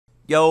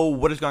Yo,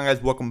 what is going on,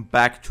 guys? Welcome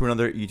back to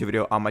another YouTube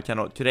video on my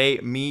channel. Today,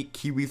 me,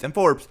 KIWIZ, and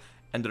Forbes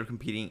ended up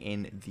competing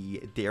in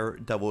the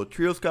Daredevil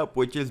Trios Cup,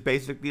 which is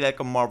basically like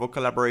a Marvel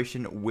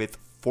collaboration with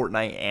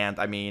Fortnite, and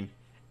I mean,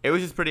 it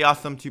was just pretty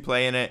awesome to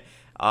play in it.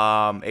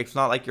 It's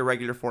not like your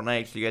regular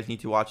Fortnite, so you guys need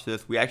to watch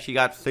this. We actually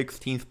got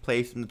 16th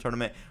place in the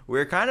tournament.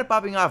 We're kind of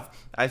popping off.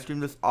 I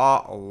streamed this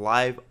all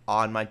live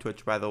on my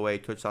Twitch, by the way,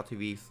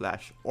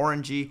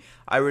 twitch.tv/orangey.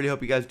 I really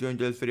hope you guys do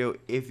enjoy this video.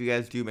 If you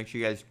guys do, make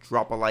sure you guys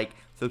drop a like,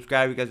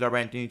 subscribe if you guys are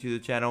brand new to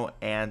the channel,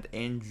 and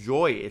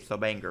enjoy. It's a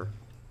banger.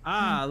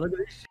 Look at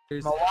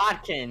this.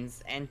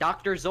 Watkins and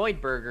Dr.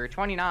 Zoidberger,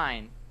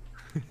 29.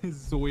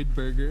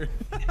 Zoidberger.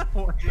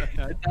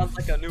 It sounds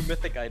like a new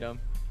mythic item.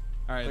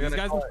 All right, these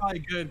guys are probably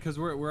good because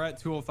we're at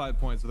 205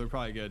 points, so they're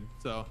probably good.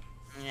 So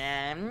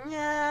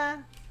Yeah.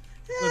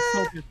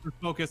 let's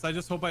focus. I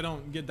just hope I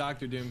don't get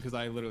Dr. Doom because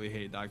I literally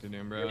hate Dr.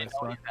 Doom, bro. Really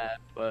don't that,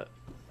 but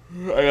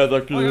I got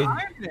Dr. I Doom. got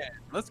Iron Man.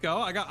 Let's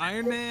go. I got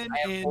Iron Man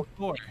and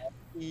Thor.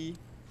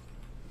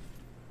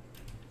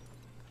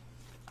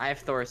 I have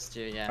Thor's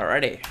too, yeah.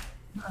 Alrighty.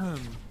 All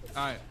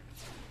right,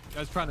 you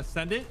guys trying to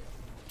send it?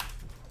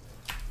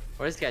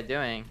 What is this guy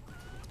doing?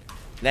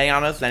 Landing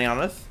on us, landing on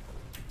us.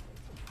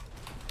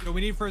 Yo, we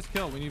need first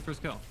kill. We need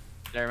first kill.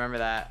 Did I remember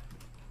that?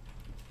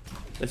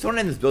 There's someone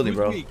in this building,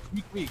 bro. Who's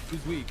weak?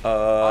 Who's weak?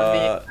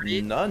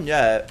 None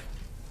yet.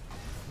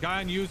 Guy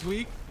on you's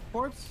weak.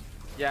 Forbes?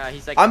 Yeah,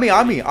 he's like. On me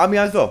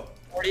as well.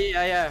 40,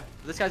 yeah.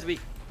 This guy's weak.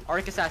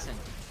 Arctic Assassin.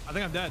 I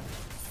think I'm dead.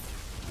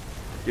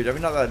 You're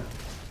definitely not dead.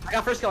 I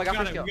got first kill. I got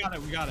first kill. We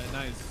got it.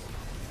 Nice.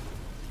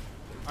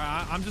 All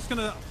right, I'm just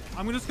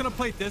gonna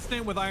play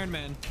distant with Iron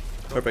Man.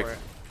 Go Perfect. for it.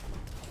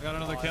 I got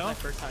another kill. My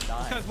first time This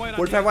dying. guy's white on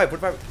 45 me. white,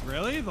 45.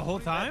 Really? The whole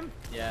time?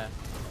 Yeah.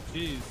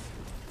 Jeez.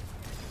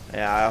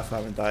 Yeah, I also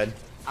haven't died.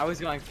 I was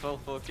going full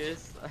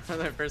focus.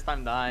 The first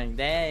time dying.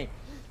 Dang.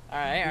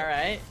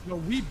 Alright. Yo,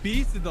 we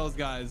beasted those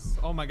guys.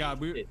 Oh my god,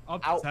 we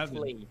up to 7.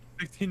 Outplayed.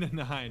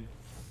 16-9.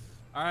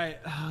 All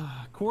right,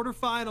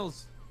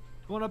 quarterfinals.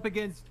 Going up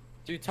against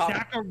Dude, top.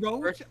 Shaka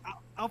Roach.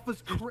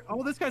 Alpha's.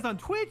 Oh, this guy's on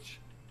Twitch.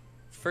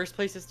 First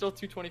place is still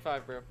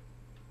 225, bro.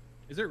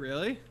 Is it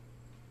really?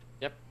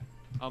 Yep.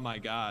 Oh my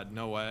god,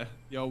 no way.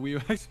 Yo, we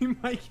actually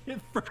might get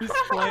first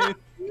place.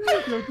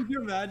 Yo, could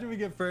you imagine we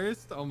get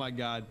first? Oh my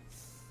god.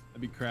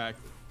 That'd be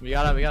cracked. We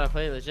gotta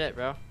play legit,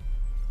 bro.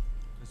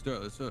 Let's do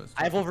it.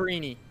 I have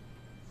Wolverine.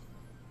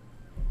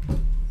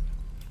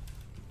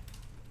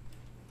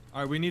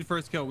 Alright, we need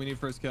first kill.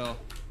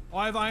 Oh,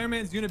 I have Iron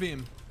Man's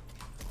Unibeam.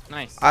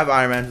 Nice. I have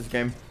Iron Man in this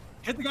game.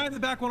 Hit the guy in the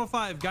back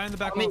 105. Guy in the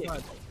back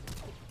 105.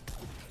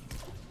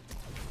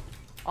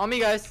 On me,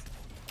 guys.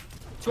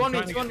 Two on me.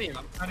 I'm trying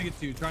to get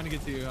to you.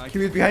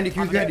 KIWIZ behind you,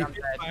 KIWIZ behind you. I'm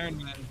dead. Iron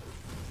Man.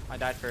 I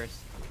died first.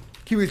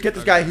 KIWIZ, get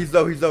this guy. He's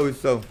low. Yeah,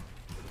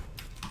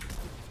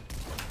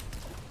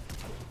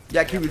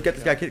 KIWIZ, get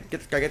this guy. Get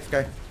this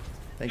guy.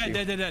 Thank you.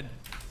 Dead.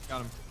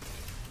 Got him.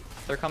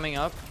 They're coming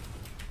up.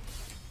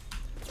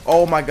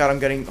 Oh my god, I'm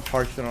getting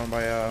harshed on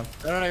by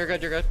No, you're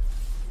good.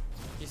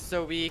 He's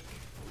so weak.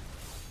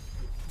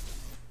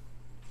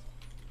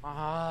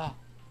 Ah.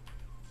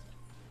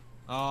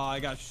 Oh, I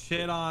got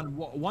shit on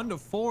 1 to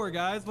 4,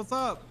 guys. What's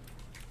up?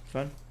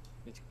 Fun.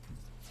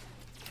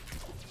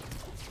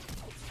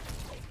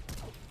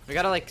 We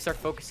gotta like start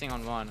focusing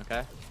on one,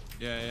 okay?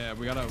 Yeah.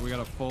 We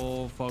gotta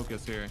full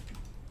focus here.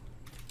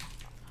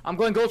 I'm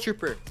going Gold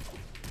Trooper.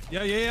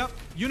 Yeah.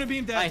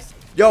 Unibeam dead. Nice.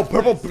 Yo,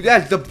 purple.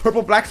 Yes, the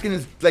purple black skin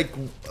is like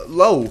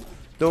low.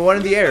 The one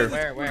in the air.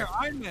 Where?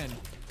 Iron Man.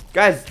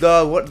 Guys,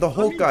 the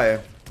Hulk guy.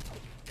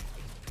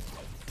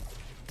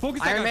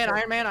 Focus. Iron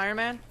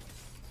Man.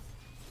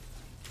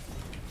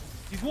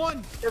 He's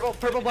one.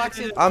 Purple black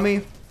skin. On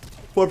me.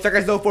 Forbes, that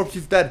guy's low. Forbes,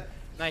 he's dead.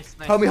 Nice.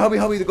 Help me.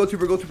 The Gold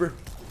Trooper.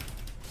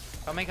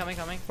 Coming.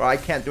 Bro, I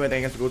can't do anything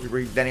against the Gold Trooper.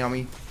 He's standing on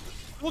me.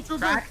 Gold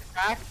Trooper.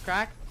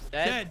 Crack.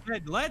 Dead.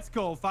 Let's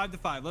go. 5 to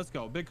 5. Let's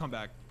go. Big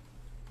comeback.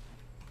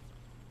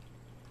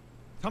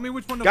 Tell me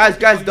which one to Guys,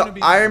 focus on. the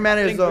Unibeam. Iron Man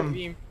is On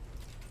me.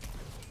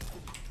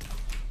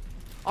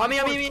 Oh,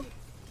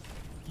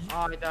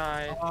 I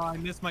died. Oh, I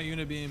missed my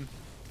Unibeam.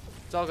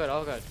 It's all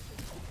good.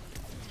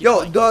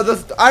 Yo,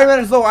 the Iron Man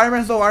is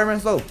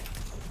low.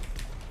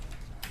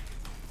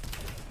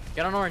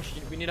 Get on orange.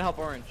 We need to help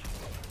orange.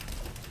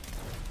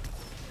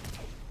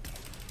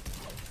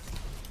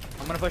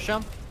 I'm gonna push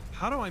him.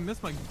 How do I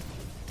miss my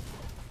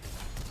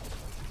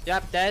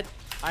Yep, dead.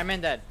 Iron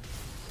Man dead.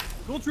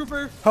 Gold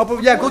Trooper? Help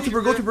him. Yeah, Gold Trooper.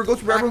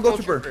 Everyone Gold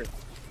Trooper.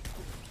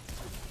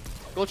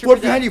 Gold Trooper.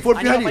 Forbes behind you.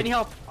 I need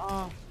help.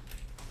 Oh.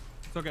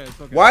 It's okay.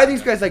 Why are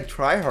these guys like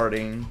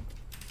tryharding?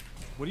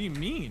 What do you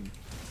mean?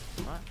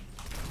 What?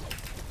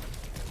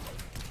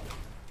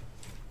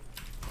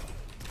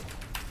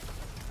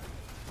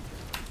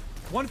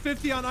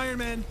 $150 on Iron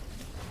Man.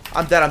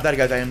 I'm dead,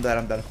 guys. I'm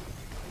dead.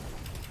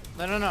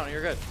 No,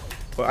 you're good.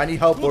 But I need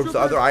help, Forbes. The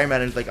other Iron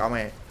Man is like on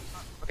my.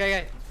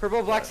 Okay.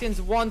 Purple black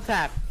skin's one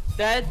tap.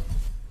 Dead.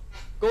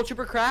 Gold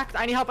Trooper cracked.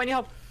 I need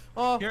help.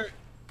 Oh. Here,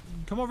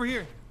 come over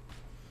here.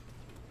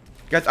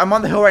 Guys, I'm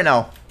on the hill right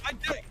now. I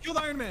did it. Killed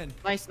Iron Man.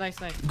 Nice, nice,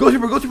 nice. Go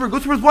super, go super, go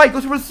super's white. Go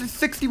super's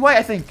 60 white,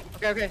 I think.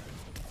 Okay, okay.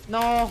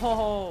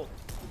 No.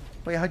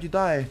 Wait, how'd you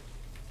die?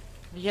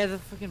 He has a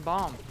freaking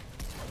bomb.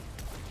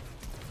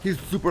 He's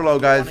super low,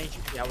 guys. 1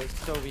 HP. I was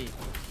so weak.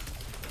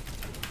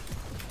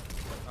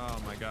 Oh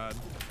my god.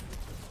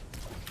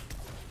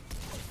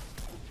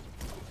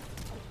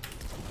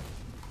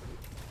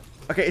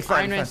 Okay, it's fine.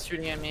 Iron Man's It's fine.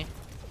 shooting at me.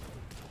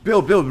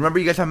 Build. Remember,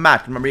 you guys have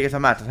match.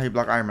 That's how you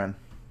block Iron Man.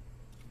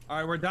 All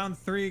right, we're down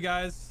 3,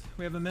 guys.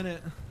 We have a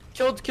minute.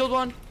 Killed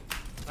one.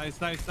 Nice,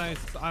 nice, nice.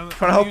 I'm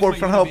Trying to help, Forb.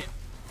 Trying to help.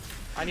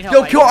 I need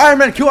help. Yo, kill Iron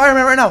Man. Kill Iron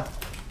Man right now.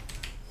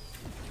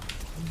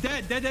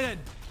 Dead.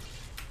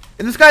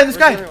 In the sky. Where's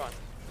the other one?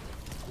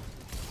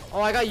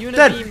 Oh, I got Unibeam,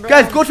 Dead. bro.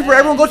 Guys, go super. Dead.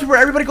 Everyone go super.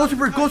 Everybody go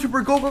super. Go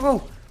super. Go.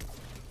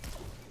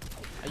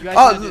 You guys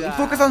gonna do that?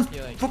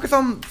 Focus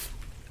on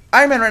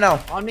Iron Man right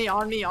now. On me.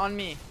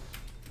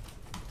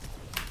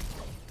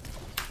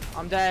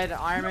 I'm dead.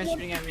 Iron Man's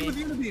shooting at me.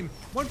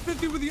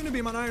 150 with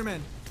Unibeam on Iron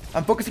Man.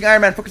 I'm focusing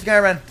Iron Man.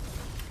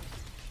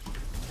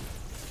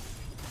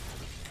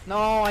 No,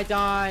 I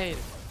died.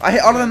 I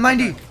hit all of them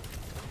 90.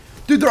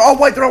 Dude, they're all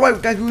white.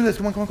 Guys, we win this.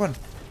 Come on.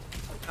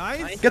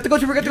 Nice. Get the go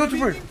super. Get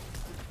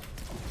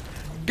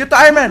the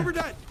Iron Man. Super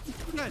dead.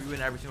 We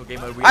win every single game.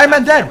 Iron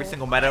Man dead. Every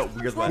single meta.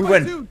 We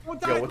win. Yo,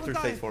 What's their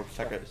stage for?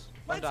 Check it.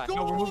 Let's go.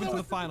 No, we're moving to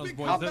the finals,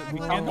 boys. We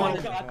Top can't one. do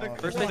it.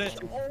 First place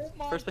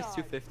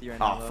 250 right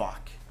now. Oh, though.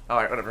 fuck.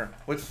 Alright, whatever.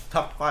 What's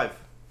top 5?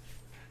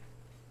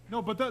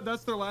 No, but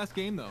that's their last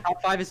game, though.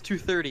 Top 5 is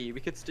 230.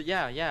 We could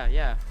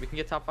yeah. We can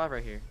get top 5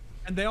 right here.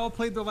 And they all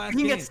played their last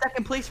We can game. get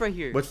second place right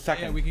here. What's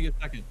second? Yeah, we can get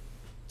second.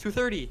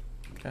 230.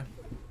 Okay.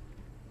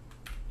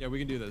 Yeah, we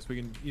can do this. We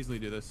can easily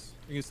do this.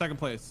 We can get second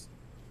place.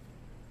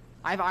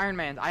 I have Iron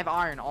Man. I have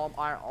Iron. All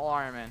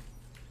Iron Man.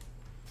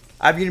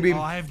 I have Unibeam.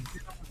 Oh,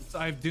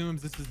 I have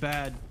Dooms. This is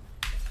bad.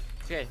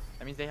 Okay,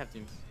 that means they have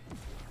teams.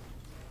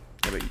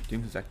 Yeah, but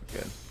Doom is actually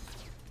good.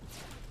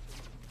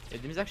 Yeah,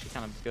 Doom's actually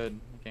kind of good.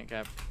 I can't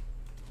cap.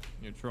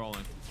 You're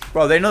trolling.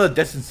 Bro, they know the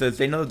distances.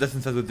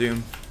 With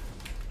Doom.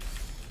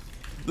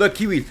 Look,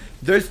 Kiwi,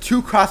 there's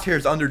 2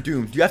 crosshairs under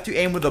Doom. You have to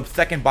aim with the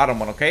second bottom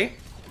one, okay?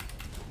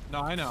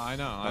 No, I know. I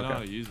know how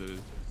to use it.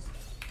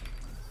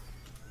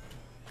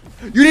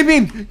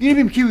 Unibeam,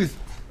 Kiwis.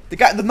 The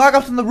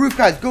knockoffs on the roof,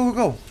 guys.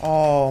 Go.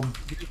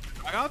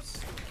 Knockoffs?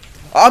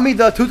 On me,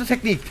 the tilted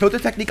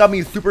technique on me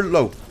is super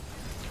low.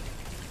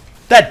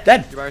 Dead.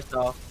 You're by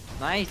yourself.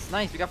 Nice.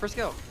 We got first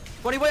kill.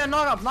 20 white on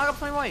knockoff. Knockoff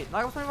 20 white.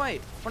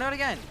 20 white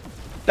again.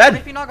 Dead.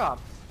 20 knockoff.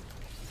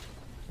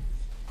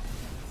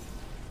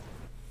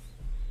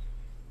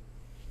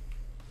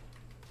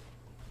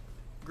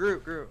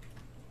 Groot.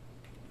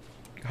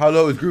 How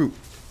low is Groot?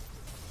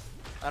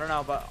 I don't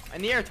know, but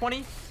in the air,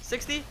 20,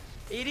 60,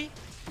 80.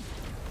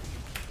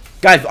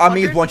 Guys, on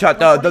me is 100, one shot.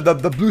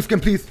 The blue skin,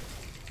 please.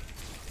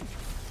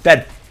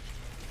 Dead.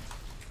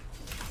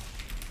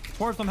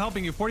 Forbes, I'm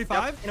helping you.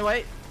 45? Yep, in a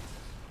way.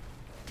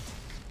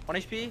 1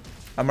 HP.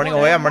 I'm running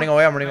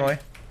away.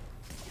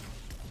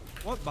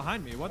 What?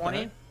 Behind me? What 20.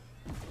 the heck?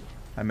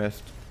 I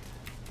missed.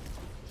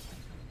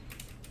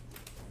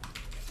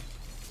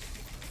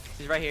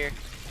 He's right here.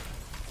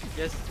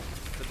 Yes.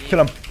 Kill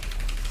him.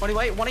 20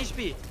 white, 1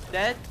 HP.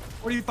 Dead.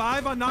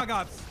 45 on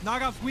knockoffs.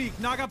 Knockoffs weak.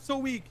 Knockoffs so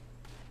weak.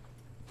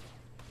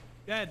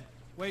 Dead.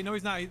 Wait, no,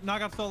 he's not.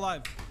 Knockoff's still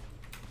alive.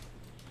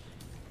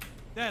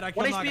 Dead. I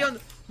 1 killed HP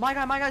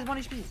knockoff. on. My guy's 1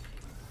 HP.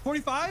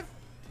 45?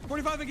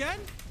 45 again?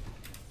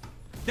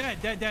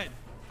 Dead.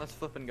 Let's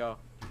flip and go.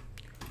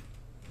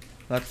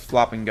 Let's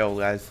flop and go,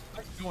 guys.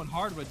 I'm going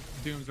hard with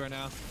Dooms right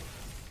now.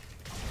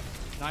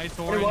 Nice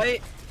 20 orange.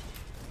 white.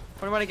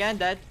 20 white again,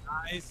 dead.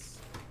 Nice.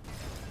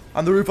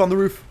 On the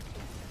roof.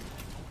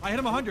 I hit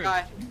him 100.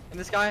 Guy. In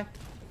the sky.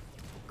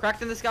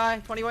 Cracked in the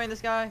sky. 20 white in the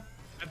sky.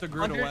 I have to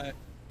grid 100. away.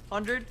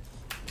 100.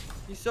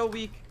 He's so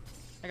weak.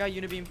 I got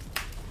Unibeam.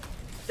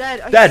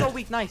 Dead. Oh, Dead. he's so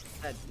weak. Nice.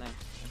 Dead.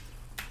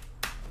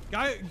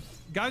 Nice.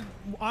 Guy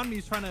on me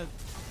is trying to.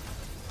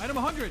 I hit him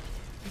 100.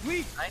 He's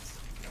weak. Nice.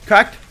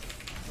 Cracked.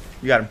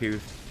 You got him, Kiwi.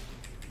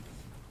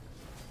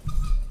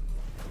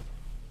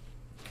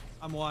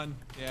 I'm 1.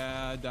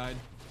 Yeah, I died.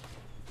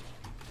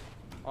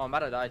 Oh, I'm about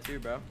to die too,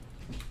 bro.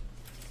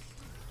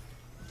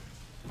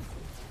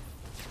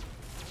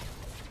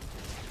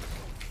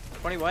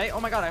 White. Oh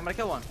my god, I'm gonna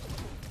kill one.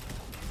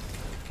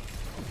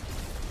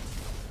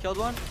 Killed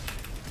one.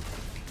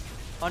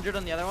 100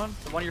 on the other one.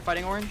 The one you're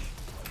fighting, orange.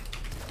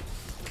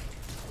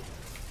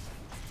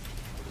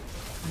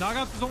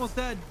 Knockoffs is almost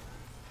dead.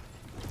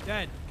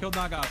 Dead. Killed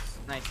knockoffs.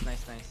 Nice.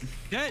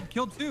 Dead.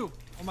 Killed 2.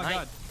 Oh my Nice.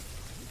 god.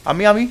 On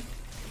me.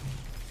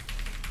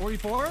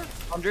 44?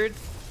 100.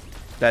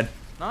 Dead.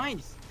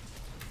 Nice.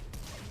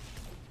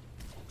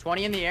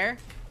 20 in the air.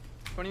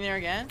 20 in the air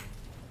again.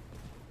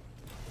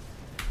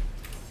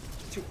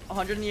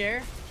 100 in the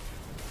air.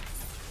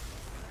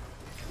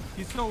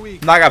 He's so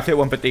weak. Knockoffs hit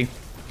 150.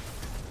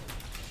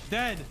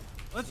 Dead.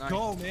 Let's Nice.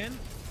 go, man.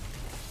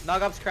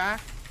 Knockup's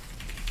crack.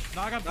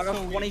 Knockoffs is so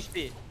Knockup's 1 weak.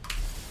 HP.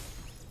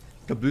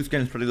 The blue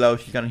skin is pretty low.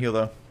 She's gonna heal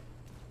though.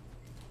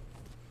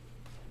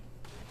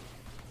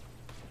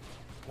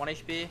 1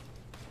 HP.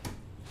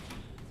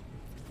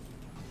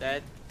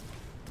 Dead.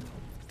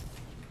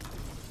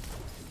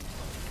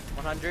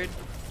 100.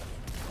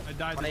 I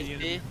died 1 to the HP.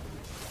 enemy.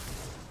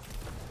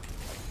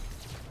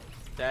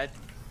 Dead.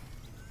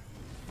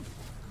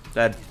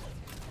 Dead.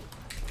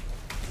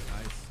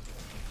 Nice.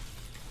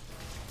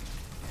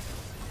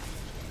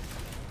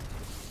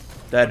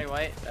 Dead. 20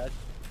 white. Dead.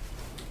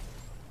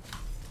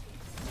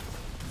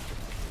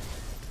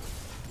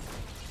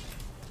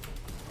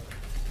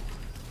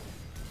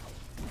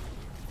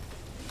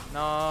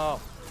 No.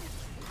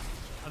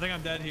 I think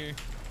I'm dead here.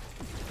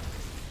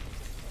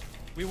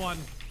 We won.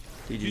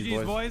 GG's, GG's,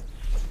 boys. boys.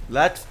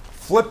 Let's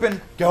flippin'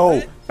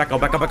 go. Back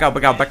out, back out, back out,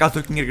 back out, back out so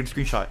we can get a good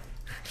screenshot.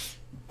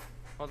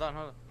 Hold on,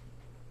 hold on.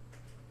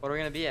 What are we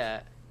gonna be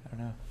at? I don't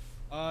know.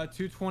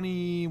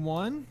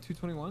 221.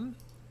 221.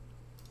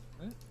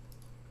 Right?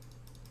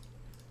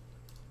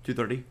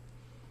 230.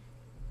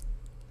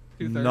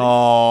 230.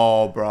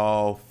 No,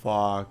 bro.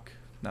 Fuck.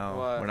 No,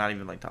 What? we're not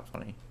even like top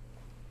 20.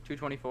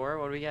 224.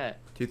 What do we get?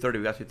 230.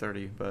 We got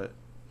 230, but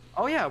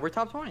Oh yeah, we're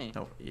top 20.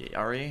 no. Yeah,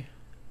 are we?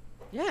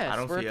 Yes, I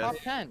don't we're see top us.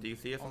 10. Do you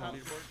see us on the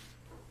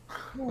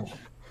leaderboard? Did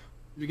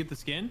we get the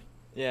skin?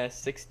 Yeah,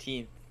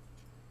 16th.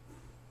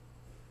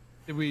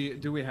 Do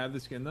we have the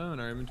skin though in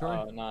our inventory?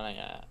 Oh, no, not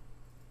yet.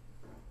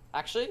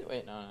 Actually,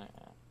 wait, no, not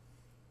yet.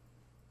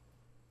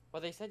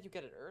 Well, they said you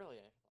get it early.